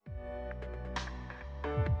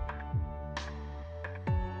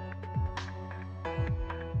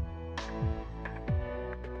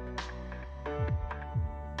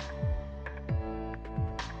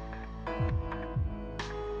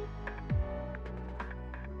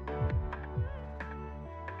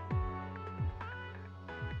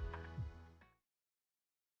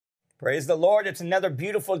Praise the Lord. It's another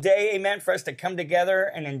beautiful day, amen, for us to come together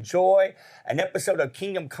and enjoy an episode of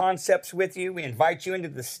Kingdom Concepts with you. We invite you into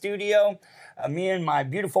the studio. Me and my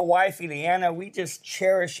beautiful wife, Eliana, we just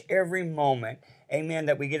cherish every moment, amen,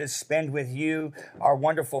 that we get to spend with you, our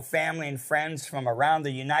wonderful family and friends from around the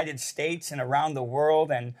United States and around the world.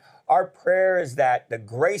 And our prayer is that the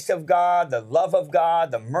grace of God, the love of God,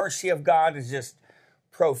 the mercy of God is just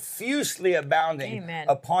profusely abounding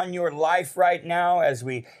upon your life right now as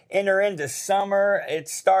we enter into summer.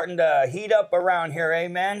 It's starting to heat up around here,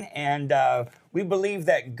 amen. And we believe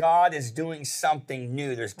that God is doing something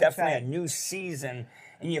new. There's definitely a new season,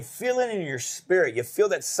 and you feel it in your spirit. You feel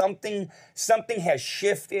that something has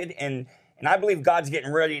shifted, and I believe God's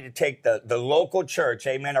getting ready to take the local church,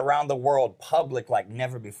 amen, around the world public like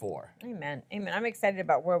never before. Amen. Amen. I'm excited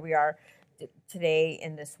about where we are today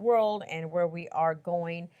in this world and where we are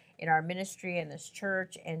going in our ministry and this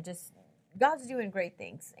church, and just God's doing great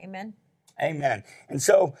things. Amen. Amen. And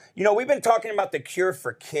so, we've been talking about the cure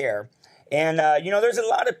for care. And, there's a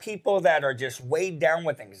lot of people that are just weighed down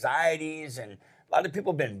with anxieties, and a lot of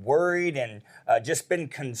people have been worried and just been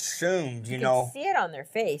consumed, you know. You can see it on their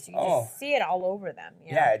face. You can just see it all over them.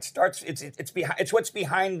 Yeah, it starts, it's what's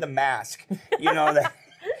behind the mask,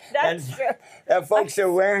 That's true. That folks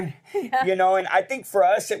are wearing, and I think for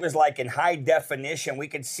us, it was like in high definition. We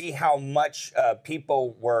could see how much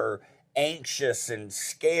people were anxious and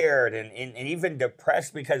scared and even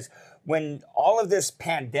depressed, because when all of this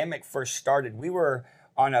pandemic first started, we were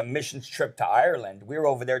on a missions trip to Ireland. We were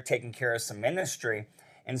over there taking care of some ministry.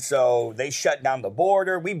 And so they shut down the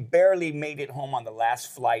border. We barely made it home on the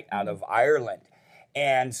last flight out of Ireland.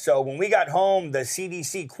 And so when we got home, the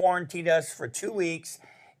CDC quarantined us for 2 weeks.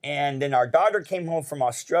 And then our daughter came home from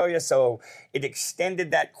Australia, so it extended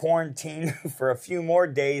that quarantine for a few more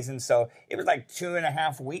days. And so it was like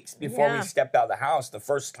 2.5 weeks before we stepped out of the house the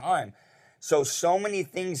first time. So many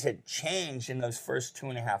things had changed in those first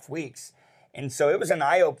 2.5 weeks. And so it was an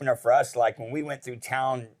eye-opener for us. Like when we went through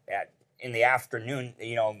town in the afternoon,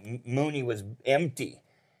 Mooney was empty.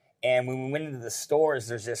 And when we went into the stores,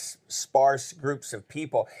 there's just sparse groups of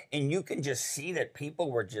people. And you can just see that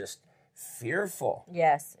people were just fearful.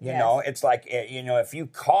 Yes. You know, it's like, if you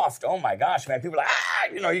coughed, oh my gosh, man, people are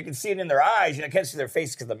like, you can see it in their eyes. I can't see their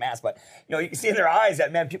face because of the mask, but, you can see in their eyes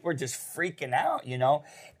that, man, people are just freaking out,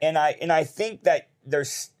 And I think that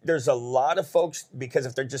there's a lot of folks, because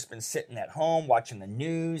if they've just been sitting at home watching the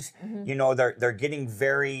news, they're getting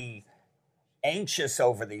very anxious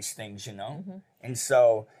over these things, And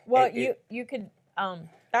so. Well, you could,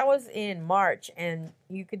 that was in March, and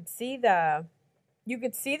you could see the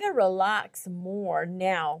relax more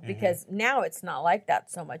now, because now it's not like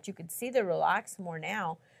that so much. You could see the relax more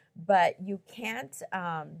now, but you can't,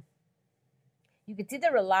 you could see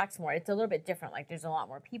the relax more. It's a little bit different. Like there's a lot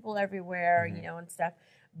more people everywhere, and stuff.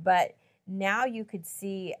 But now you could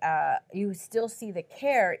see, you still see the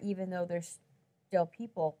care, even though there's still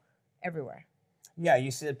people everywhere. Yeah,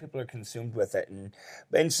 you see that people are consumed with it.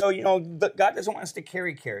 And so, God doesn't want us to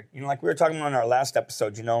carry care. Like we were talking about in our last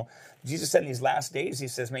episode, Jesus said in these last days, he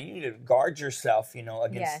says, man, you need to guard yourself,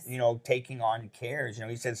 against, taking on cares.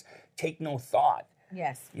 He says, take no thought.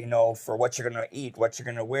 Yes. For what you're going to eat, what you're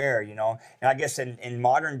going to wear, And I guess in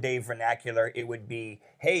modern day vernacular, it would be,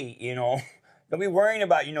 hey, don't be worrying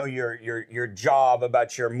about, your job,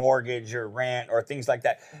 about your mortgage or rent or things like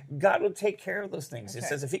that. God will take care of those things. It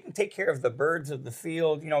says if he can take care of the birds of the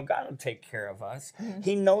field, God will take care of us.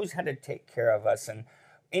 He knows how to take care of us. And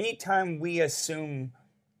anytime we assume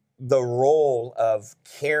the role of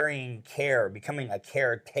carrying care, becoming a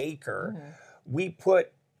caretaker, we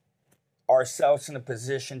put ourselves in a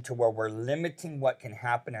position to where we're limiting what can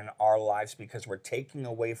happen in our lives, because we're taking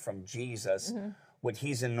away from Jesus what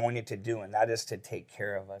he's anointed to do, and that is to take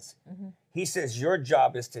care of us. He says your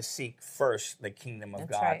job is to seek first the kingdom of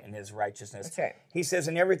God and his righteousness. That's right. He says,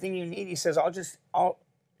 and everything you need, he says,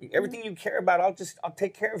 everything you care about, I'll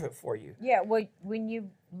take care of it for you. Yeah, well, when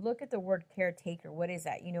you look at the word caretaker, what is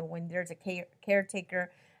that? When there's a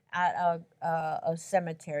caretaker at a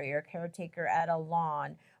cemetery, or a caretaker at a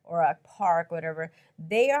lawn or a park, whatever,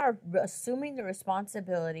 they are assuming the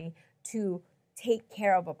responsibility to take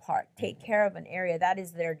care of a park, take care of an area. That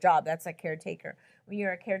is their job. That's a caretaker. When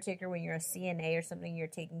you're a caretaker, when you're a CNA or something, you're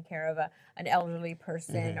taking care of an elderly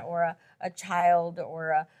person or a child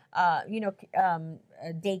or a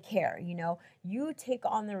daycare. You take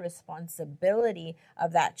on the responsibility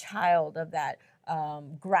of that child, of that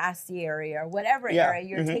grassy area or whatever area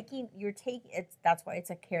you're taking. That's why it's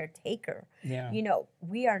a caretaker. Yeah.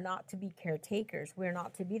 We are not to be caretakers. We're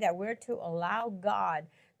not to be that. We're to allow God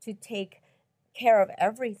to take care of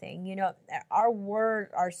everything. Our word,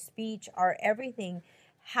 our speech, our everything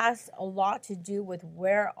has a lot to do with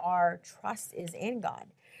where our trust is in God.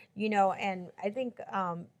 And I think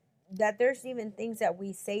that there's even things that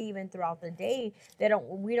we say even throughout the day that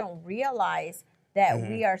we don't realize that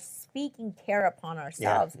Mm-hmm. we are speaking care upon Yeah.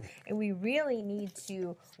 ourselves, and we really need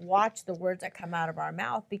to watch the words that come out of our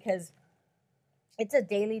mouth, because it's a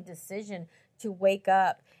daily decision to wake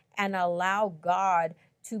up and allow God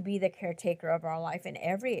to be the caretaker of our life in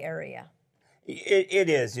every area. It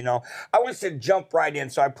is, I want us to jump right in.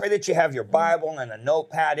 So I pray that you have your Bible and a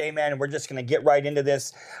notepad, amen. And we're just going to get right into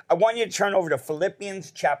this. I want you to turn over to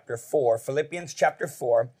Philippians chapter 4. Philippians chapter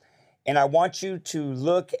 4. And I want you to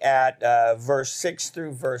look at verse 6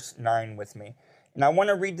 through verse 9 with me. And I want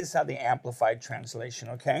to read this out of the Amplified Translation,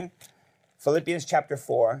 okay? Philippians chapter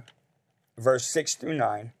 4, verse 6 through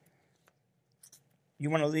 9. You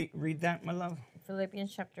want to read that, my love?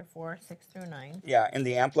 Philippians chapter 4, 6 through 9. Yeah, in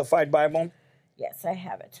the Amplified Bible. Yes, I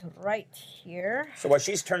have it right here. So while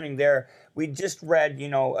she's turning there, we just read,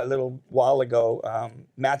 a little while ago,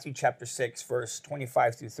 Matthew chapter 6, verse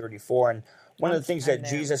 25 through 34. And one of the things that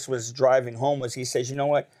Jesus was driving home was he says, you know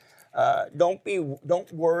what?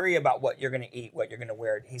 Don't worry about what you're going to eat, what you're going to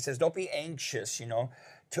wear. He says, don't be anxious,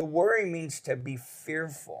 To worry means to be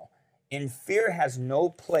fearful. And fear has no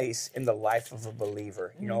place in the life of a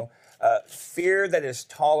believer, Fear that is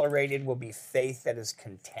tolerated will be faith that is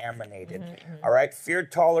contaminated. All right? Fear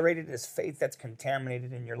tolerated is faith that's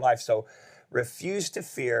contaminated in your life. So refuse to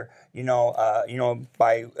fear, through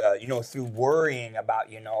worrying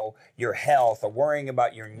about, your health or worrying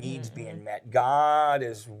about your needs being met. God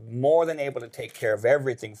is more than able to take care of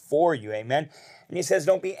everything for you. Amen. And he says,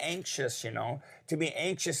 don't be anxious, To be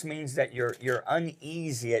anxious means that you're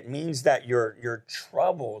uneasy. It means that you're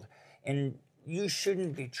troubled. And you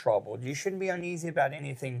shouldn't be troubled. You shouldn't be uneasy about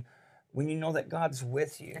anything when you know that God's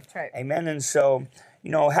with you. That's right. Amen. And so,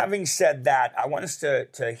 having said that, I want us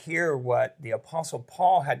to hear what the Apostle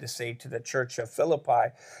Paul had to say to the church of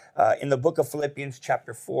Philippi in the book of Philippians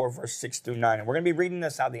chapter 4, verse 6 through 9. And we're going to be reading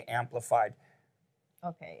this out of the Amplified.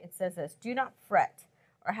 Okay, it says this: do not fret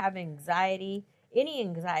or have any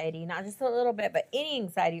anxiety, not just a little bit, but any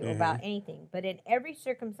anxiety about anything, but in every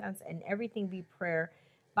circumstance and everything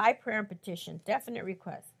by prayer and petition, definite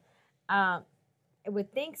requests,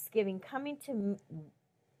 with thanksgiving, coming to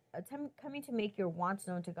make your wants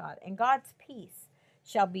known to God, and God's peace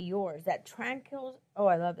shall be yours. That tranquil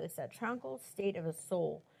state of a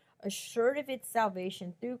soul, assured of its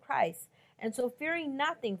salvation through Christ, and so fearing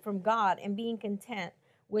nothing from God, and being content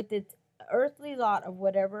with its earthly lot of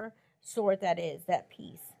whatever sort that is, that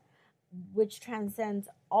peace, which transcends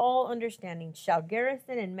all understanding, shall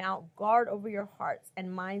garrison and mount guard over your hearts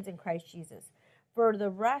and minds in Christ Jesus. For the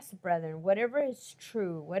rest, brethren, whatever is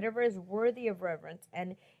true, whatever is worthy of reverence,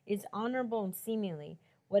 and is honorable and seemly,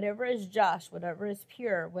 whatever is just, whatever is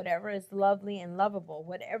pure, whatever is lovely and lovable,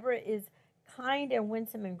 whatever is kind and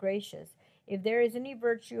winsome and gracious, if there is any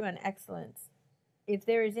virtue and excellence, if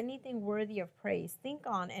there is anything worthy of praise, think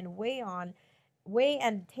on and weigh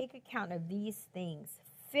and take account of these things.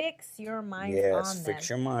 Fix your mind on them. Yes, fix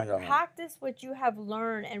your mind on them. Practice what you have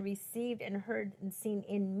learned and received and heard and seen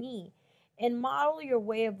in me, and model your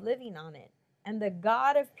way of living on it. And the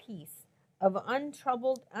God of peace, of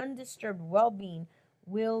untroubled, undisturbed well-being,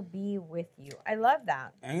 will be with you. I love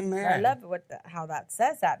that. Amen. I love how that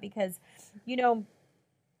says that, because,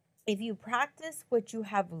 if you practice what you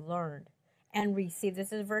have learned and received,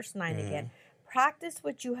 this is verse 9 again. Practice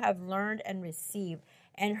what you have learned and received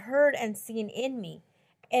and heard and seen in me,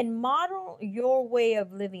 and model your way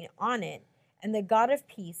of living on it, and the God of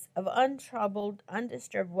peace, of untroubled,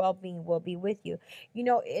 undisturbed well-being will be with you.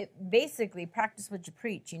 It basically, practice what you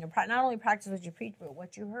preach. Not only practice what you preach, but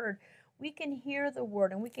what you heard. We can hear the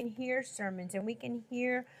word, and we can hear sermons, and we can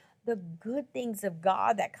hear the good things of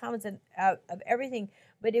God that comes out of everything.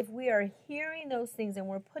 But if we are hearing those things and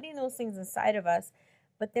we're putting those things inside of us,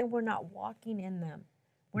 but then we're not walking in them,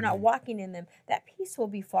 that peace will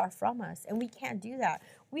be far from us, and we can't do that.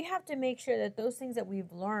 We have to make sure that those things that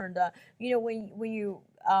we've learned, when you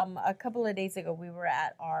a couple of days ago, we were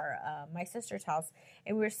at my sister's house,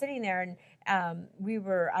 and we were sitting there, and I'm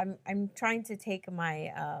trying to take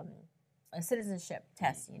my a citizenship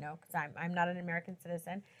test, because I'm not an American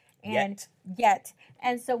citizen. And yet.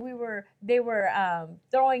 And so they were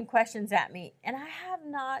throwing questions at me, and I have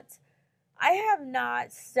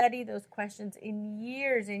not studied those questions in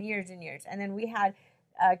years and years and years. And then we had,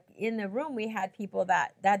 in the room, we had people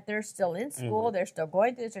that they're still in school, they're still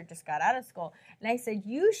going through this, or just got out of school. And I said,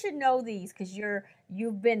 you should know these, because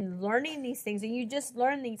you've been learning these things, and you just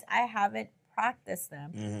learned these. I haven't practice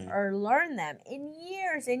them or learn them in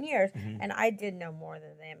years and years. And I did know more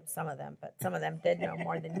than them, some of them, but some of them did know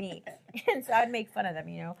more than me. And so I'd make fun of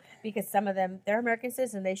them, because some of them, they're American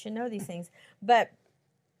citizens, they should know these things. But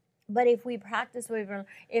if we practice what we've learned,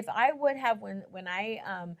 if I would have, when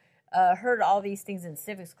I heard all these things in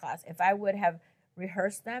civics class, if I would have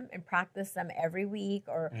rehearsed them and practiced them every week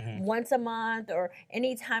or once a month or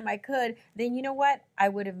anytime I could, then you know what? I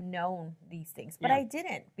would have known these things. But I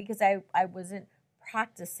didn't, because I wasn't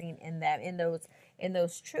practicing in them, in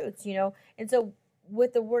those truths, And so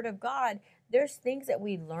with the Word of God, there's things that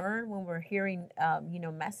we learn when we're hearing,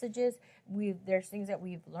 messages. There's things that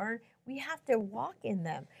we've learned. We have to walk in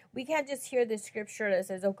them. We can't just hear the scripture that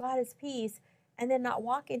says, "Oh, God is peace," and then not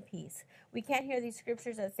walk in peace. We can't hear these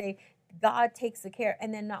scriptures that say, "God takes the care,"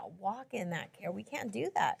 and then not walk in that care. We can't do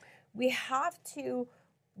that. We have to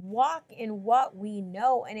walk in what we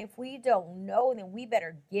know. And if we don't know, then we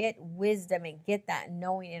better get wisdom and get that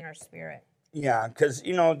knowing in our spirit. Yeah, because,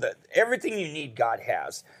 everything you need, God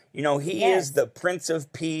has. He is the Prince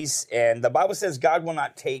of Peace, and the Bible says God will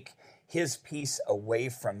not take his peace away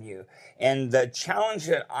from you. And the challenge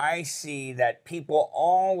that I see that people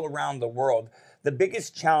all around the world, the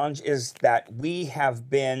biggest challenge is that we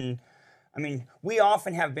often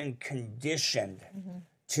have been conditioned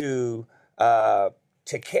to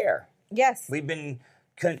care. Yes. We've been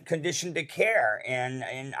conditioned to care.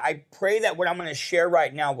 And I pray that what I'm going to share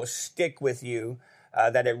right now will stick with you,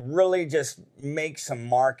 that it really just makes a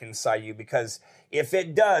mark inside you, because if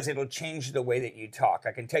it does, it'll change the way that you talk.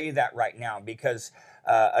 I can tell you that right now, because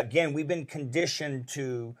again, we've been conditioned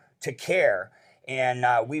to care, and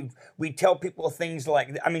we tell people things like,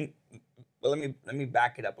 let me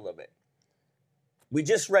back it up a little bit. We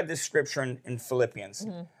just read this scripture in Philippians.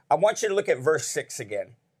 I want you to look at verse 6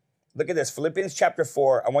 again. Look at this, Philippians chapter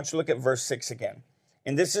 4. I want you to look at verse 6 again.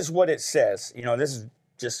 And this is what it says. This is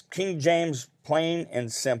just King James, plain and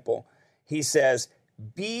simple. He says,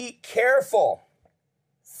 "Be careful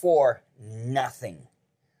for nothing."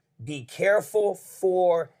 Be careful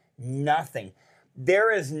for nothing. There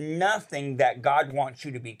is nothing that God wants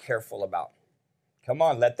you to be careful about. Come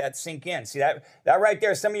on, let that sink in. See that right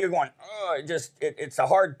there? Some of you are going, "Oh, it's a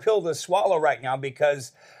hard pill to swallow right now,"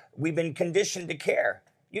 because we've been conditioned to care.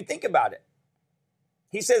 You think about it.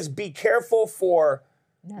 He says, be careful for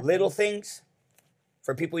little things,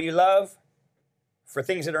 for people you love, for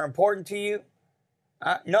things that are important to you.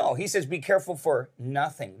 No, he says, be careful for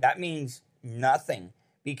nothing. That means nothing.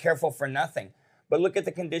 Be careful for nothing. But look at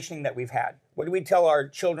the conditioning that we've had. What do we tell our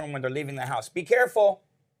children when they're leaving the house? Be careful.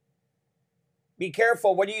 Be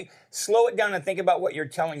careful. Slow it down and think about what you're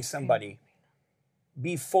telling somebody.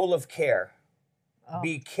 Be full of care. Oh.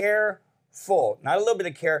 Be careful. Not a little bit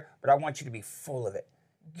of care, but I want you to be full of it.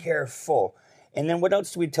 Careful. And then what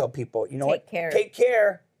else do we tell people? Take care. Take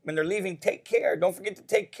care. When they're leaving, take care. Don't forget to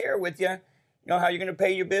take care with you. How you're going to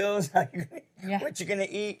pay your bills, what you're going to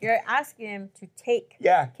eat. You're asking them to take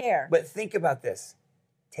care. But think about this.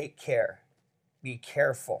 Take care. Be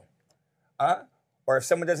careful. Or if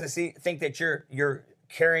someone doesn't think that you're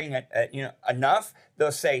caring enough,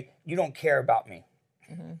 they'll say, "You don't care about me."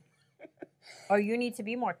 Mm-hmm. Or you need to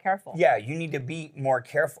be more careful. Yeah, you need to be more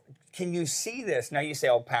careful. Can you see this? Now you say,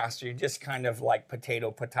 "Oh, Pastor, you're just kind of like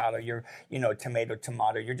potato. You're,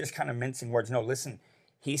 tomato. You're just kind of mincing words." No, listen.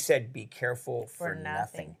 He said, be careful for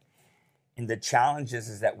nothing. And the challenge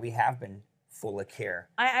is that we have been full of care.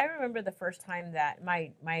 I remember the first time that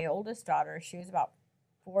my oldest daughter, she was about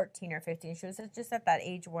 14 or 15. She was just at that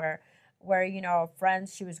age where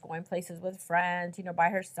friends, she was going places with friends, by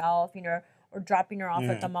herself, or dropping her off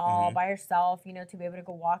at the mall by herself, to be able to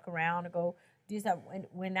go walk around and go do stuff.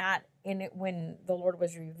 When the Lord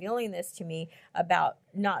was revealing this to me about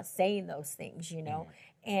not saying those things,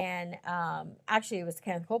 And actually, it was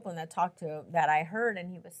Kenneth Copeland that I heard,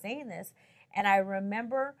 and he was saying this. And I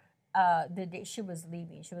remember the day she was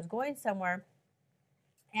leaving. She was going somewhere,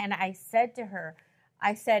 and I said to her,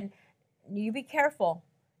 "You be careful."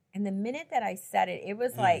 And the minute that I said it, it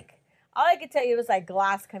was like, all I could tell you, it was like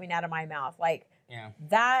glass coming out of my mouth.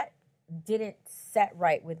 That didn't set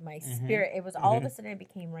right with my spirit. It was all of a sudden it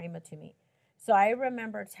became rhema to me. So I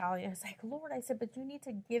remember telling, I was like, "Lord," I said, "but you need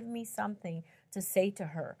to give me something to say to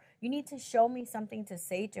her. You need to show me something to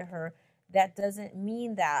say to her that doesn't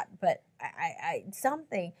mean that, but I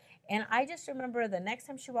something." And I just remember the next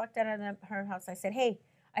time she walked out of her house, I said, "Hey,"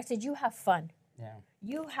 I said, "you have fun. Yeah.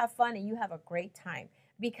 You have fun and you have a great time."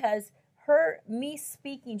 Because me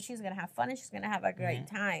speaking, she's going to have fun and she's going to have a great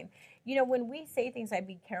time. When we say things like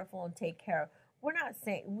be careful and take care, we're not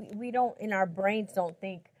saying, we don't, in our brains don't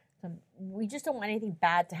think, we just don't want anything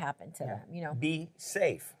bad to happen to them, Be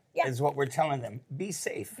safe. Yeah. is what we're telling them. Be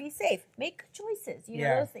safe. Be safe. Make good choices. You know,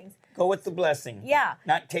 Yeah. those things. Go with the blessing. Yeah.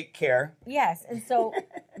 Not take care. Yes. And so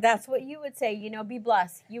that's what you would say, you know, be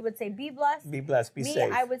blessed. You would say, be blessed. Be blessed. Be Me,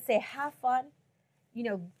 safe. I would say, have fun, you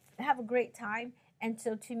know, have a great time. And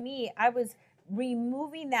so to me, I was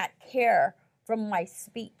removing that care from my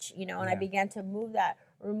speech, you know, and I Yeah. began to remove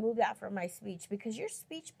that from my speech, because your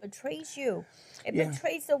speech betrays you. It Yeah.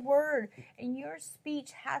 betrays the word, and your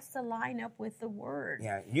speech has to line up with the word.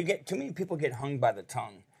 Yeah. You get too many people get hung by the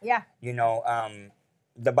tongue. Yeah. You know,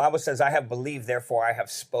 the Bible says, I have believed, therefore I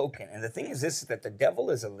have spoken. And the thing is this, is that the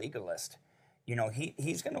devil is a legalist. You know,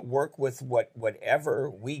 he's going to work with whatever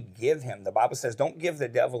we give him. The Bible says, don't give the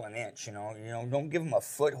devil an inch, you know, don't give him a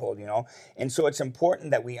foothold, you know. And so it's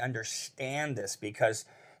important that we understand this, because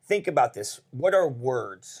think about this. What are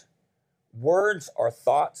words? Words are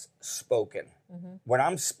thoughts spoken. Mm-hmm. What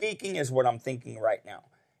I'm speaking is what I'm thinking right now.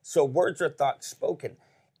 So words are thoughts spoken.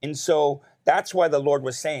 And so that's why the Lord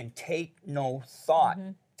was saying, take no thought.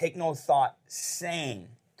 Mm-hmm. Take no thought saying.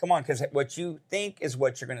 Come on, because what you think is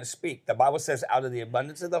what you're going to speak. The Bible says, out of the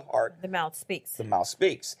abundance of the heart, The mouth speaks. the mouth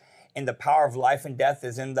speaks. And the power of life and death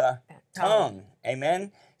is in the tongue.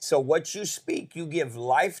 Amen? So what you speak, you give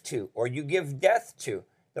life to, or you give death to.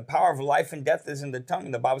 The power of life and death is in the tongue.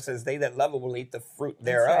 The Bible says, they that love it will eat the fruit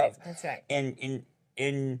thereof. That's right.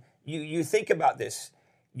 And you think about this.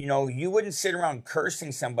 You know, you wouldn't sit around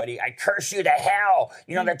cursing somebody. I curse you to hell.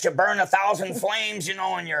 You know, that you burn 1,000 flames. You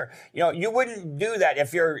know, and you wouldn't do that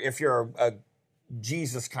if you're a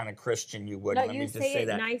Jesus kind of Christian. You wouldn't. No, Let you me just say say it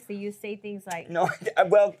that. nicely. You say things like, No,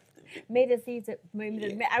 well, may the fleas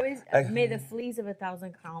of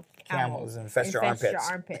 1,000 camels infest your armpits.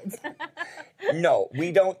 armpits. No,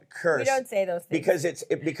 we don't curse. We don't say those things.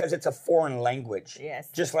 because it's a foreign language. Yes.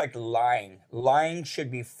 Just like lying. Lying should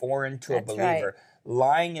be foreign to That's a believer.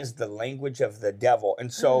 Lying is the language of the devil.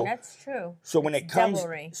 And so that's true. So when It's it comes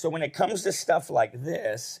devilry. so when it comes to stuff like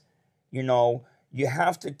this, you know, you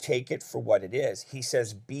have to take it for what it is. He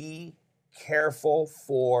says, be careful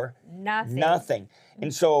for Nothing.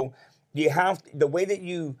 And so you have the way that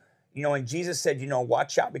you know, and Jesus said, you know,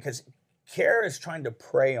 watch out, because care is trying to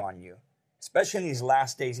prey on you. Especially in these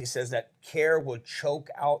last days, he says that care will choke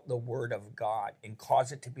out the word of God and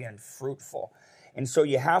cause it to be unfruitful. And so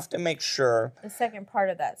you have to make sure. The second part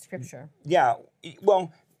of that scripture. Yeah,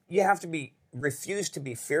 well, you have to refuse to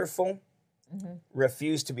be fearful,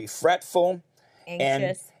 refuse to be fretful,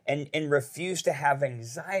 Anxious. and refuse to have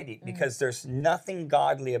anxiety, because there's nothing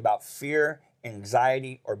godly about fear,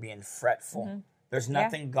 anxiety, or being fretful. There's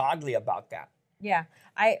nothing godly about that. Yeah.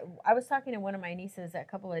 I was talking to one of my nieces a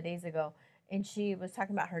couple of days ago, and she was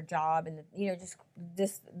talking about her job and,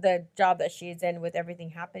 just the job that she's in with everything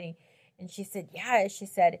happening. And she said,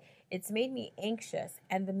 it's made me anxious.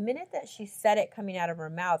 And the minute that she said it coming out of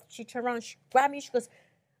her mouth, she turned around and she grabbed me. She goes,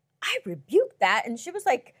 I rebuked that. And she was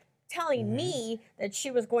like telling me that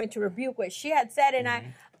she was going to rebuke what she had said. And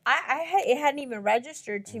it hadn't even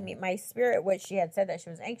registered to me, my spirit, what she had said, that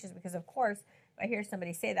she was anxious, because of course, if I hear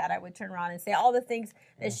somebody say that, I would turn around and say all the things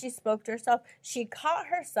that she spoke to herself. She caught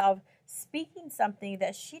herself speaking something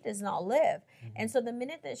that she does not live. And so the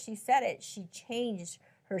minute that she said it, she changed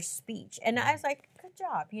her speech. And I was like, good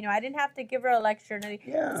job. I didn't have to give her a lecture.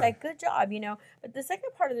 Yeah. It's like, good job, But the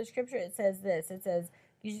second part of the scripture, it says this. It says,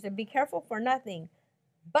 you should be careful for nothing,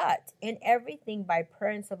 but in everything by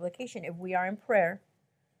prayer and supplication. If we are in prayer,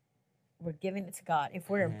 we're giving it to God. If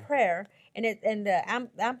we're in prayer, and the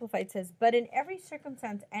Amplified says, but in every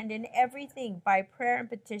circumstance and in everything by prayer and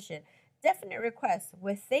petition, definite requests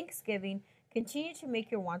with thanksgiving, continue to make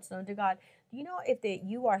your wants known to God. Do you know if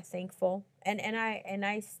you are thankful? And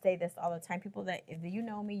I say this all the time. People that, if you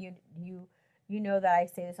know me, you know that I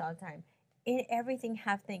say this all the time. In everything,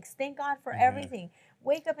 have thanks. Thank God for everything.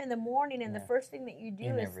 Wake up in the morning, and the first thing that you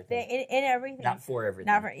do is in everything. Not for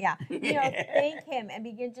everything. Thank Him, and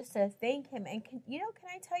begin just to thank Him. And can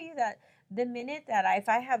I tell you that the minute that if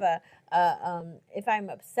I have if I'm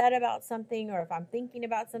upset about something, or if I'm thinking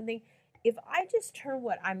about something, if I just turn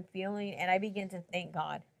what I'm feeling and I begin to thank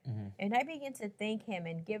God, and I begin to thank Him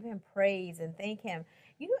and give Him praise and thank Him,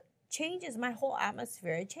 it changes my whole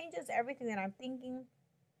atmosphere. It changes everything that I'm thinking.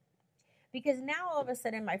 Because now all of a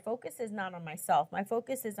sudden my focus is not on myself. My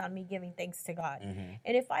focus is on me giving thanks to God.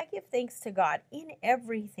 And if I give thanks to God in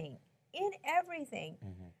everything,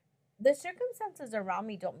 the circumstances around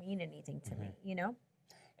me don't mean anything to me,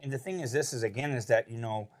 And the thing is, is that,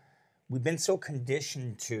 we've been so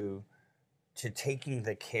conditioned to taking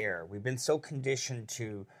the care. We've been so conditioned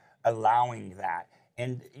to allowing that.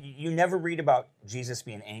 And you never read about Jesus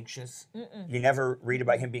being anxious. You never read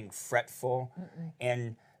about Him being fretful.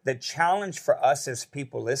 And the challenge for us as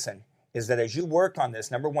people, listen, is that as you work on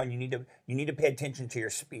this, number one, you need to pay attention to your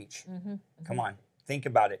speech. Come on, think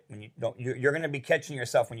about it. When you don't, you're going to be catching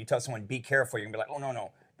yourself when you tell someone, be careful. You're going to be like, oh,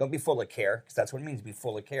 no, don't be full of care, because that's what it means to be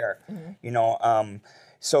full of care.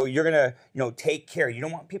 So you're going to, take care. You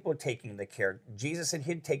don't want people taking the care. Jesus said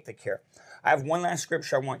he'd take the care. I have one last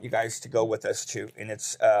scripture I want you guys to go with us to, and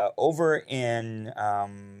it's over in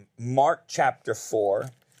Mark chapter 4.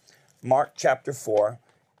 Mark chapter 4.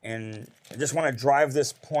 And I just want to drive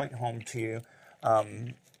this point home to you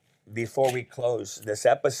before we close this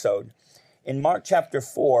episode. In Mark chapter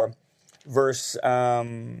 4, verse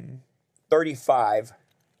 35,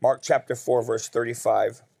 Mark chapter 4, verse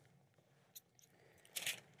 35.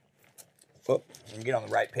 Oh, let me get on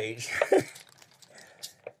the right page.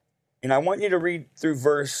 And I want you to read through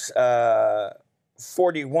verse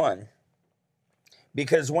 41.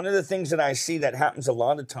 Because one of the things that I see that happens a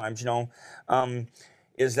lot of times,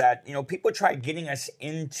 is that, people try getting us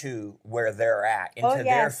into where they're at, into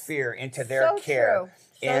their fear, into their care.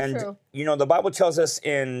 True. The Bible tells us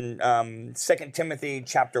in 2 Timothy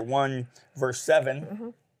chapter 1, verse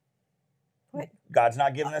 7, What? God's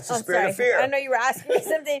not giving us a spirit of fear. I know you were asking me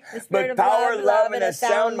something. The spirit But of power, love, and a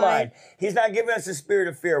sound mind. He's not giving us a spirit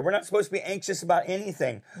of fear. We're not supposed to be anxious about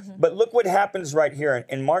anything. But look what happens right here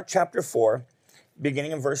in Mark chapter 4,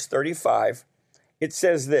 beginning in verse 35. It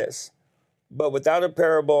says this. But without a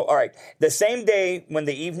parable, all right. The same day when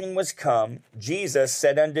the evening was come, Jesus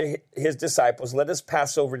said unto his disciples, let us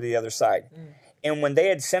pass over to the other side. And when they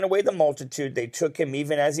had sent away the multitude, they took him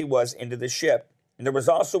even as he was into the ship. And there was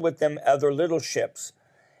also with them other little ships.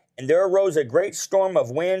 And there arose a great storm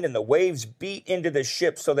of wind, and the waves beat into the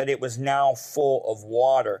ship so that it was now full of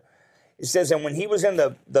water. It says, and when he was in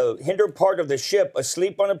the hinder part of the ship,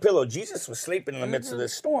 asleep on a pillow, Jesus was sleeping in the midst of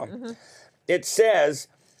this storm. It says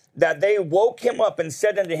that they woke him up and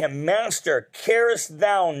said unto him, Master, carest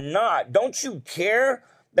thou not? Don't you care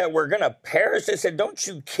that we're going to perish? They said, don't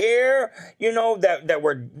you care, that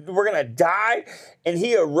we're going to die? And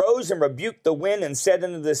he arose and rebuked the wind and said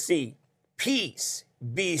unto the sea, Peace,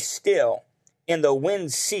 be still. And the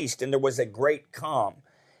wind ceased, and there was a great calm.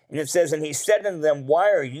 And it says, and he said unto them,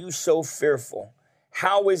 Why are you so fearful?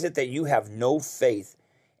 How is it that you have no faith?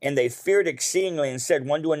 And they feared exceedingly and said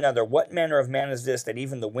one to another, What manner of man is this, that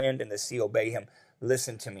even the wind and the sea obey him?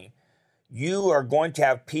 Listen to me. You are going to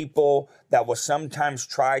have people that will sometimes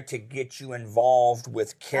try to get you involved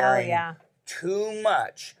with caring too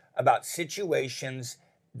much about situations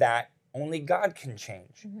that only God can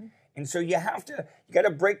change. And so you got to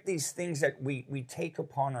break these things that we take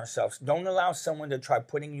upon ourselves. Don't allow someone to try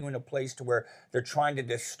putting you in a place to where they're trying to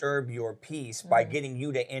disturb your peace by getting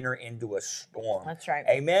you to enter into a storm. That's right.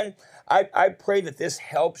 Amen. I pray that this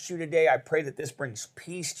helps you today. I pray that this brings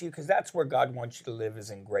peace to you, because that's where God wants you to live, is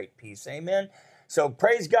in great peace. Amen. So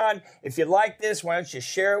praise God. If you like this, why don't you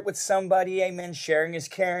share it with somebody? Amen. Sharing is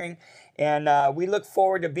caring. And we look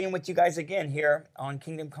forward to being with you guys again here on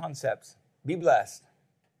Kingdom Concepts. Be blessed.